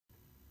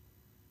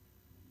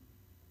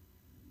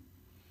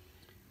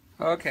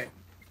Okay,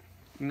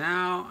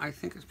 now I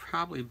think it's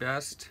probably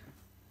best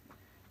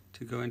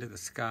to go into the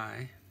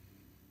sky.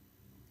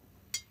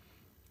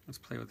 Let's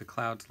play with the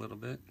clouds a little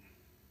bit.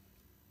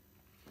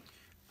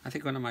 I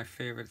think one of my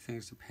favorite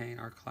things to paint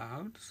are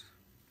clouds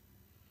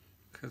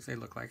because they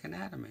look like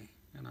anatomy,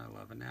 and I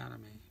love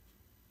anatomy.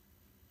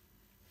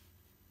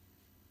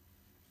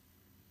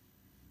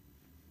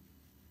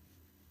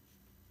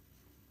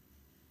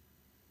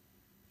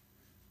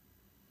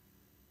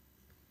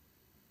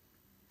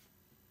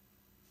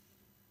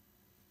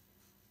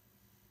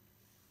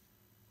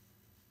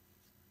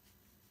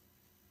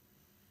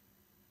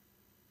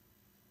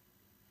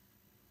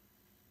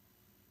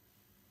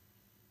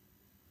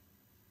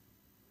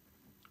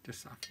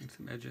 Just softening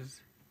some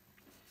edges.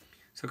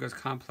 So it goes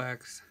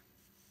complex,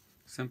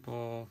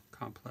 simple,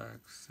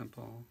 complex,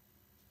 simple.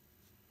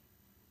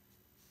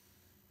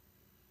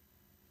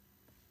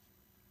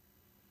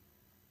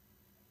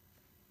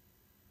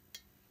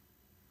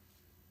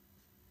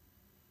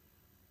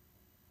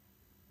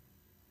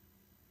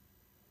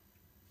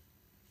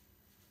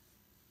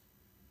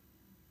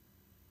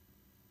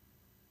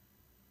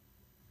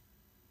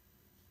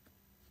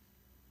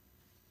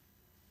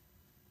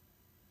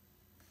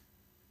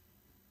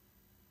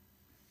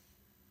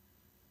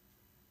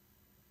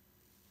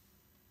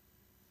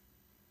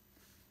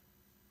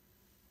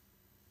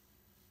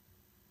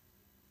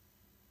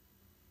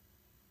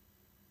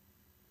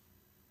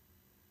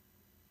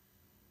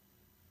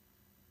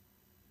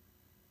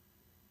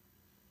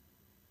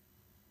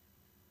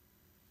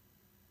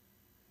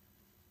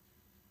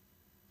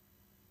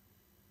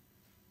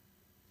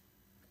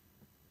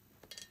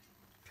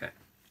 Okay.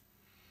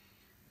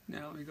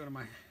 Now let me go to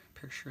my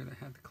picture that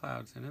had the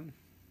clouds in it.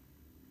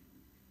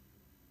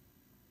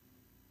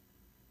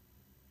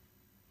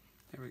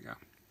 There we go.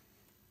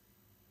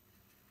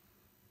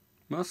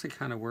 Mostly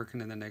kind of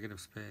working in the negative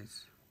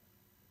space.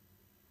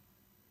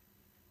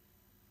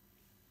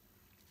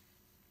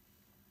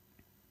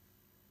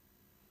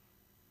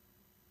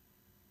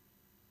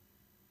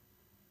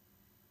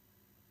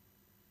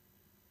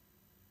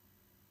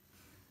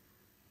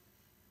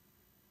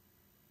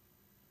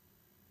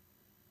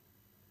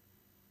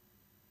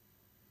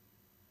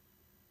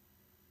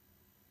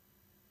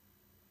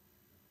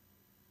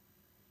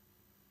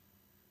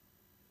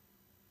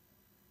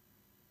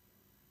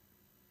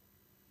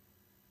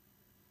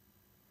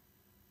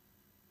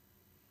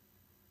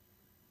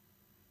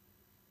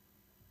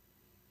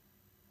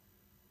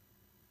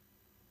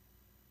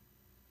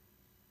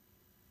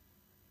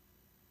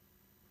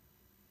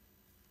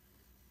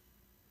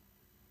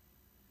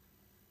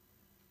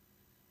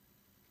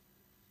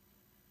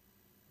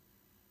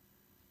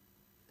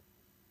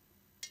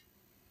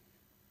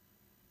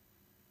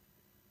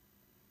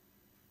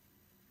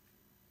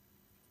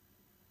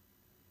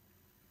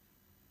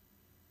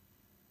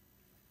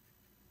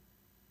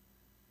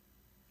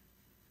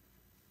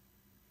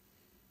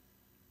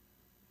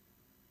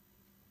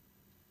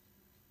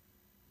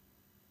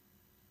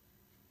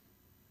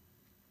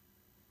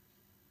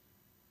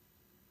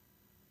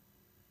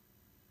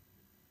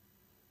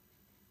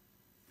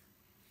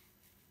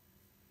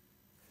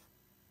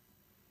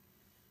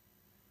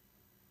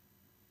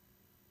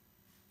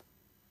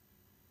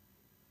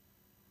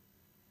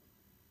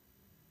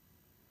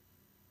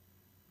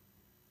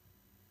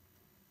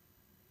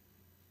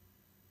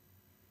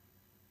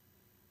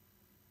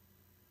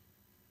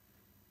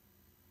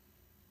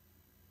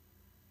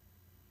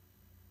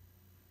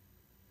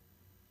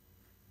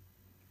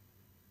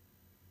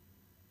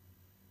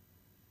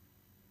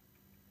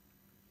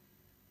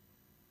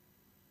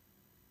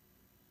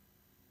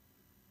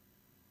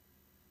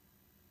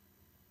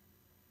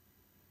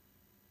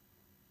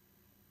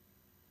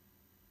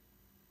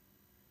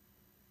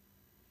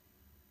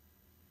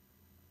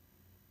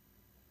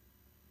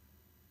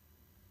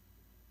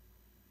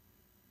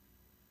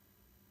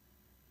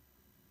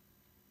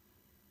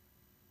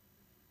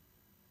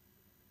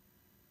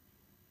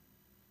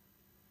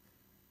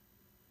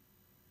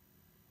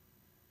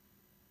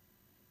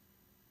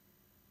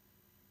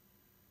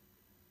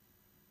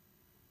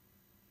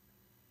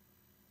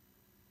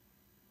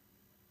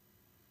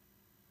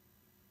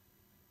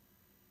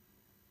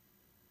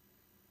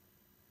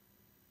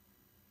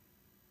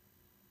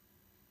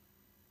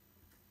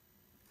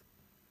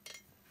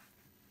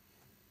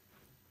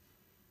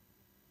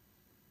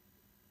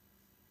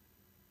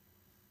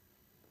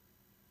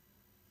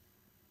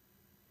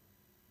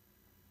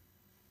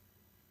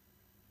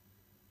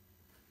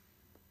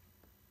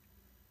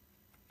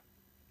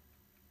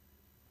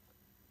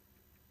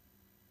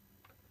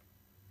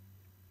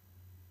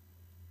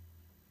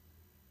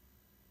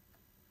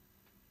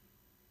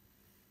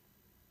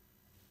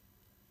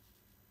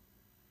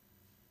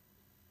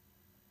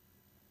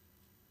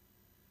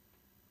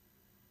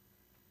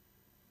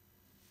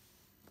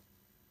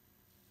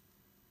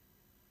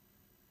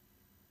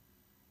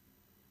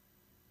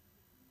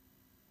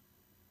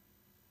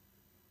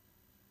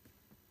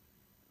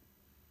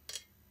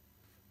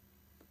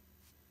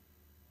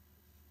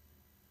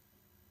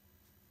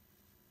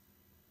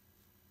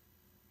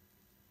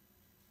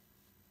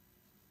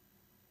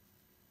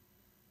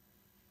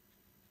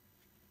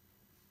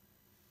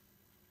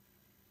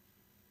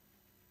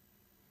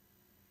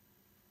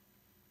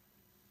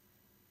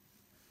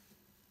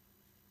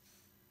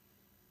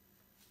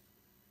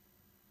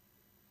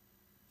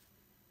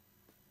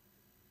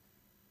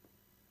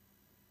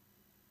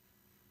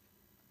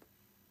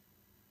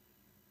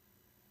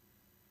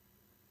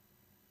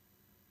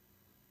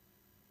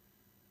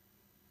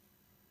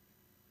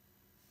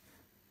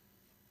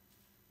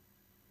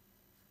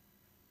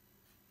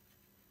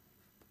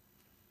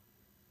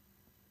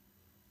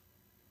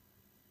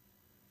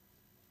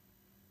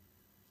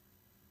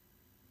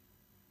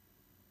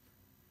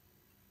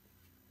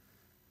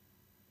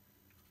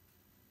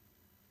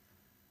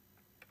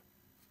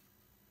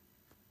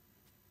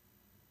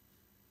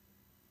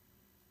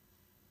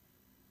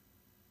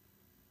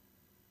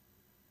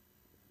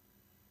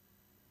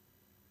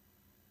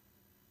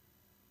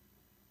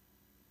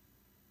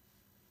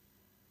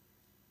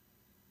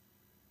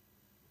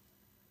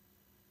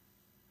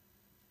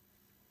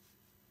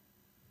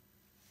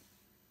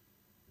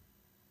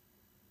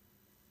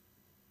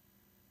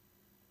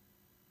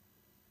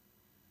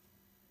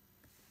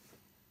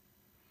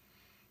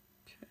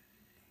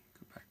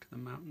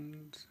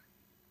 mountains.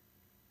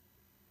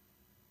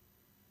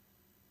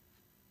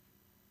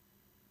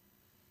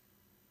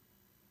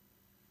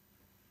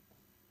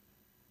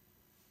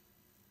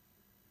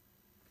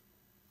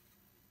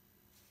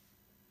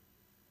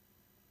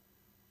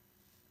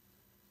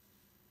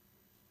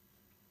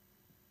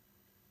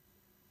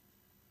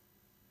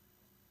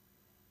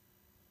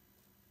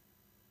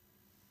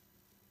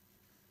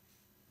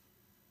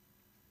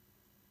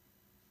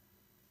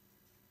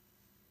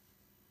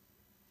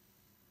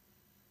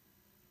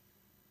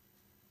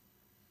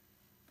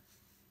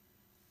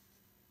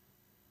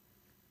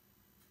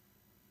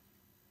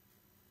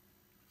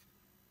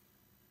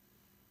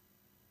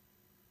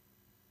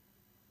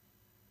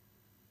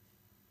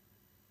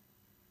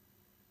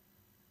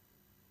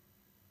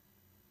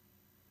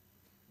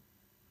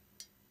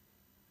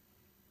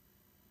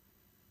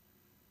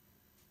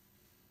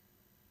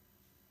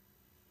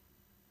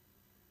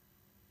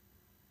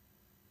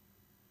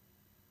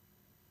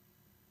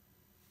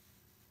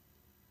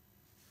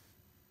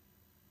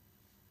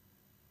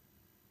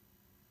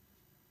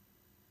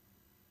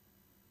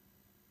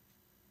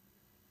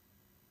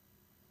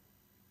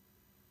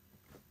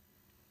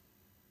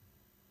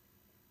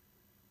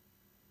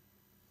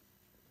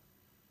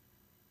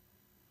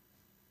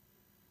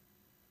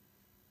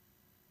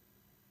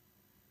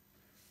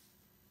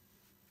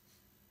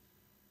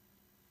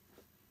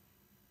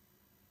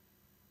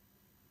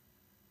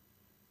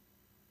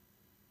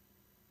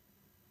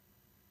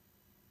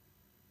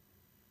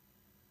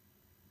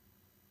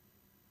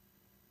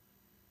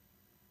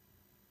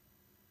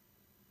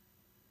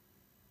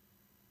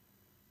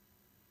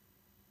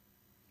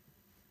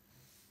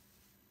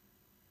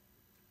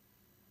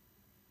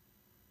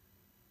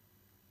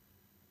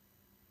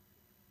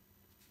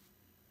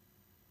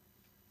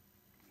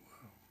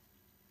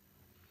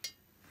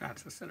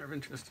 That's the center of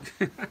interest.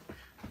 You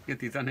get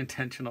these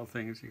unintentional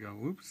things. You go,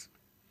 whoops.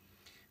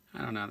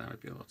 I don't know, that might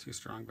be a little too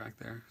strong back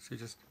there. So you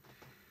just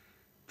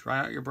dry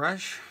out your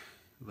brush,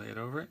 lay it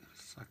over it,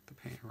 suck the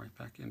paint right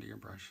back into your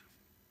brush.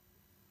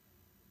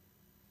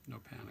 No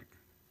panic.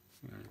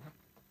 There you go.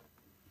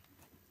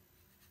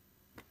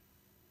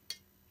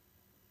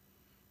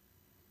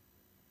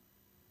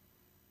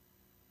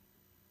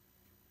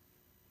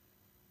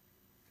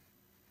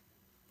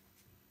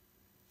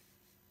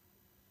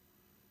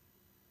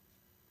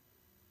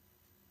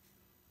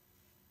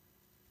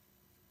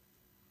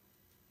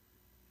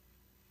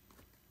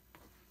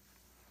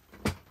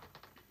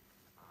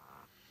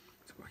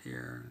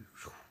 Here,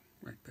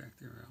 right back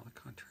there where all the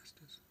contrast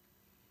is.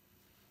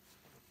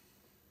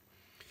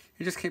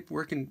 You just keep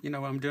working, you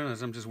know what I'm doing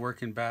is I'm just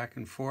working back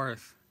and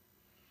forth,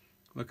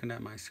 looking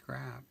at my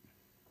scrap.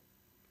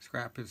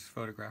 Scrap is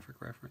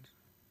photographic reference.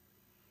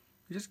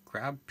 You just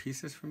grab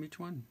pieces from each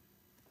one.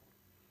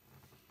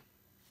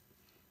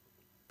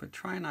 But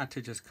try not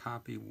to just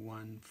copy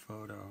one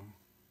photo.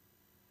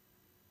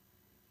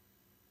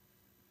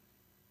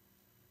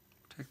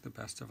 Take the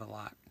best of a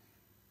lot.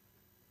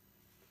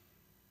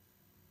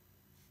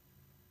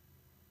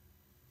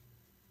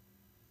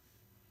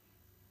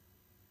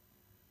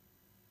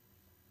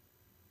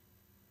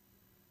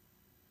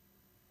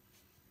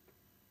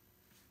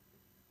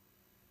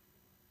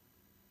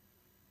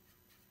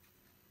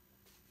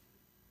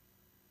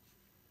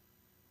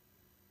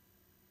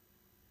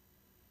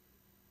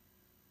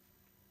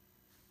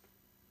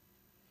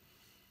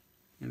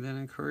 And then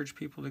encourage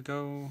people to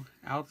go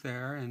out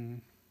there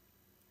and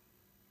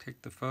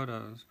take the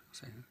photos. People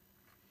say,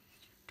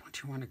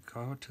 don't you want to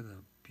go to the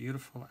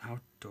beautiful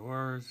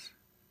outdoors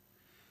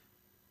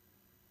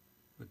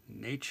with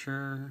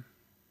nature?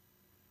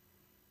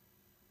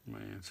 My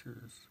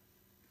answer is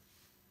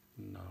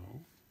no.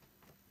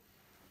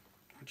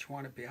 Don't you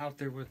want to be out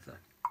there with the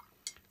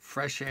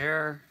fresh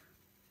air?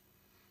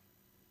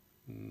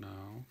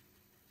 No.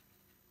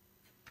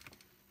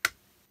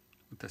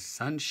 With the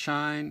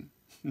sunshine?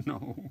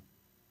 No.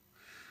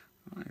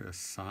 I don't like the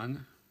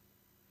sun.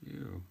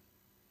 You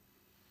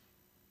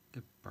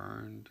get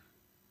burned.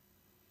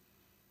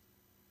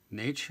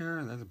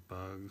 Nature? That's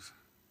bugs.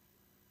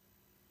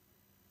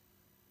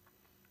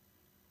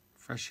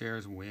 Fresh air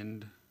is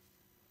wind.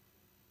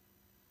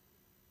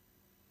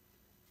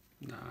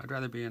 No, I'd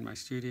rather be in my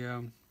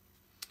studio.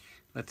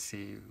 Let's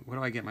see. What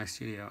do I get in my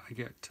studio? I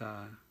get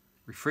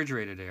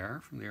refrigerated air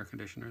from the air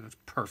conditioner. That's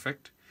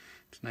perfect.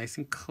 It's nice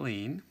and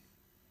clean.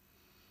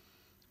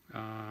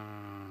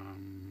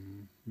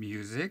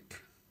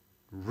 Music,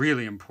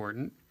 really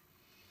important.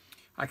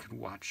 I could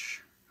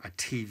watch a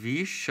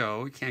TV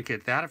show. You can't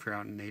get that if you're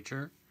out in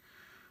nature.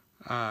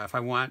 If I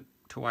want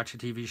to watch a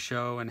TV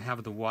show and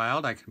have the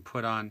wild, I can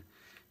put on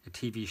a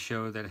TV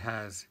show that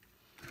has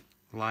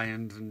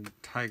lions and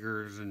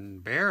tigers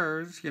and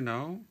bears, you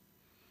know.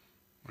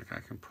 Like I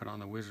can put on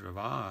The Wizard of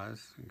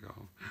Oz and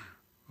go,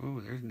 oh,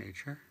 there's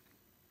nature.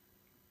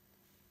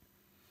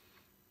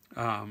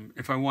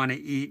 If I want to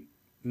eat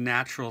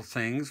natural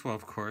things, well,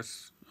 of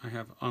course, I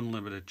have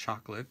unlimited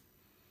chocolate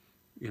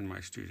in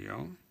my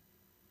studio.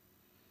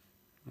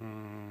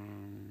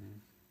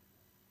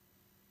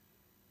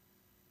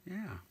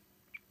 Yeah.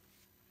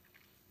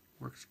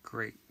 Works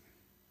great.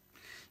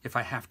 if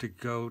I have to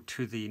go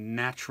to the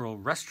natural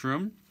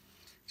restroom,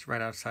 it's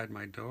right outside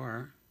my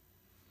door.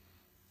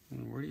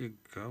 And where do you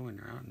go when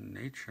you're out in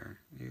nature?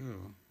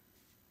 Ew.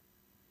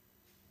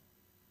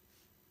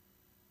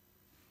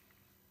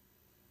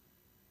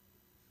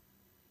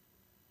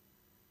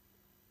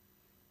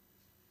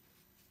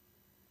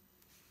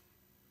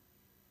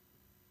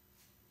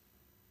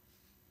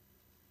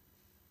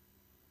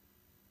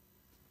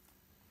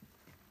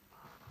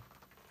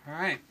 All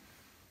right.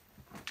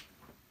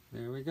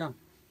 There we go.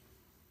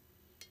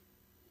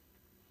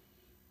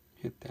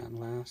 Hit that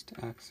last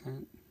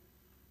accent.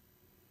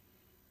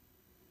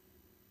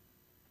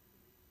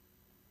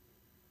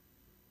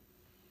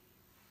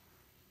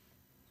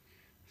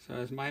 So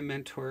as my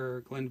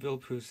mentor, Glenn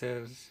Villepeu,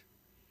 says,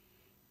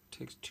 it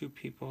takes two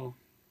people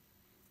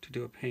to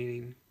do a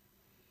painting.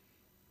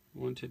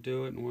 One to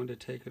do it and one to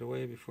take it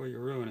away before you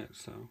ruin it.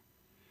 So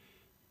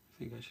I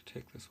think I should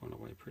take this one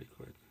away pretty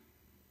quick.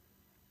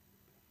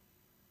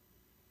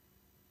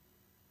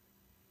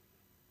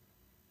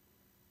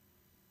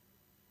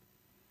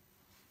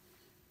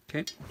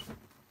 Okay,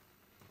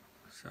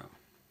 so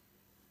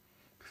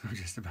I'm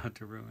just about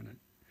to ruin it.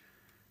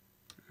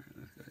 All right,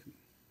 that's good.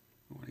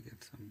 I want to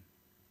get some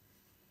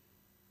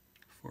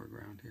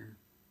foreground here.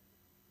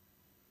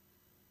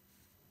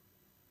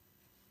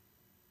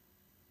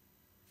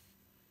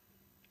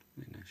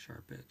 Need a nice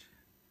sharp edge.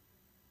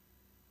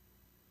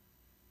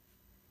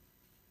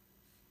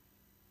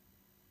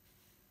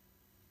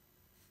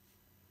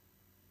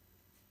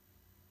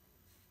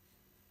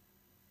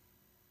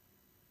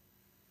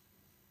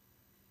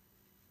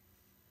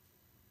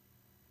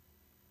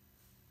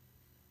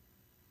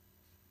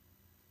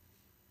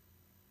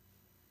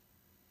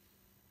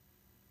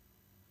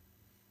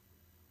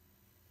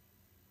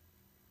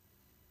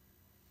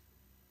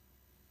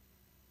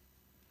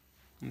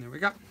 And there we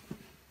go.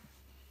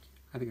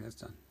 I think that's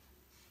done.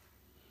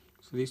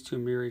 So these two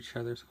mirror each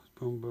other, so it's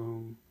boom,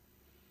 boom,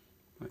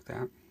 like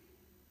that.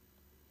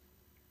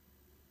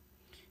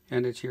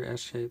 And it's your S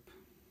shape.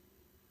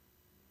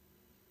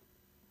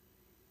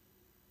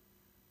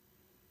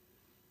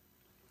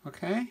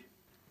 Okay. And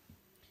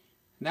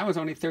that was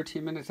only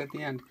 13 minutes at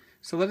the end.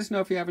 So let us know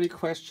if you have any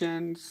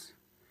questions.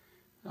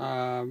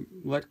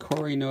 Let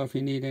Corey know if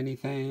you need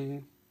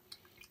anything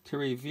to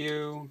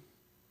review.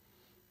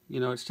 You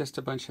know, it's just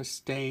a bunch of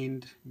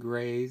stained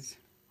grays.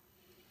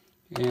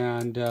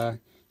 And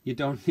you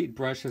don't need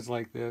brushes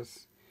like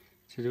this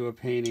to do a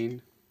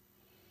painting.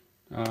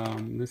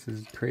 This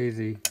is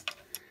crazy.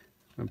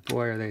 But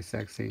boy, are they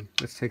sexy.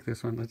 Let's take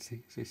this one. Let's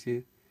see.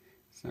 See?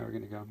 So now we're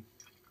going to go.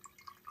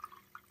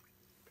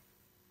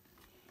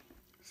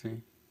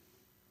 See?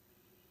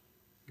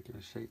 Give it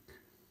a shake.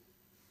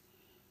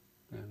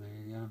 And there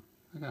you go.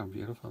 Look how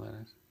beautiful that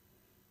is.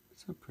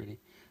 It's so pretty.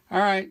 All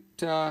right.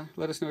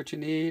 Let us know what you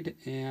need.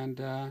 And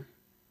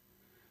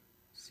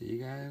see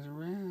you guys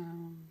around.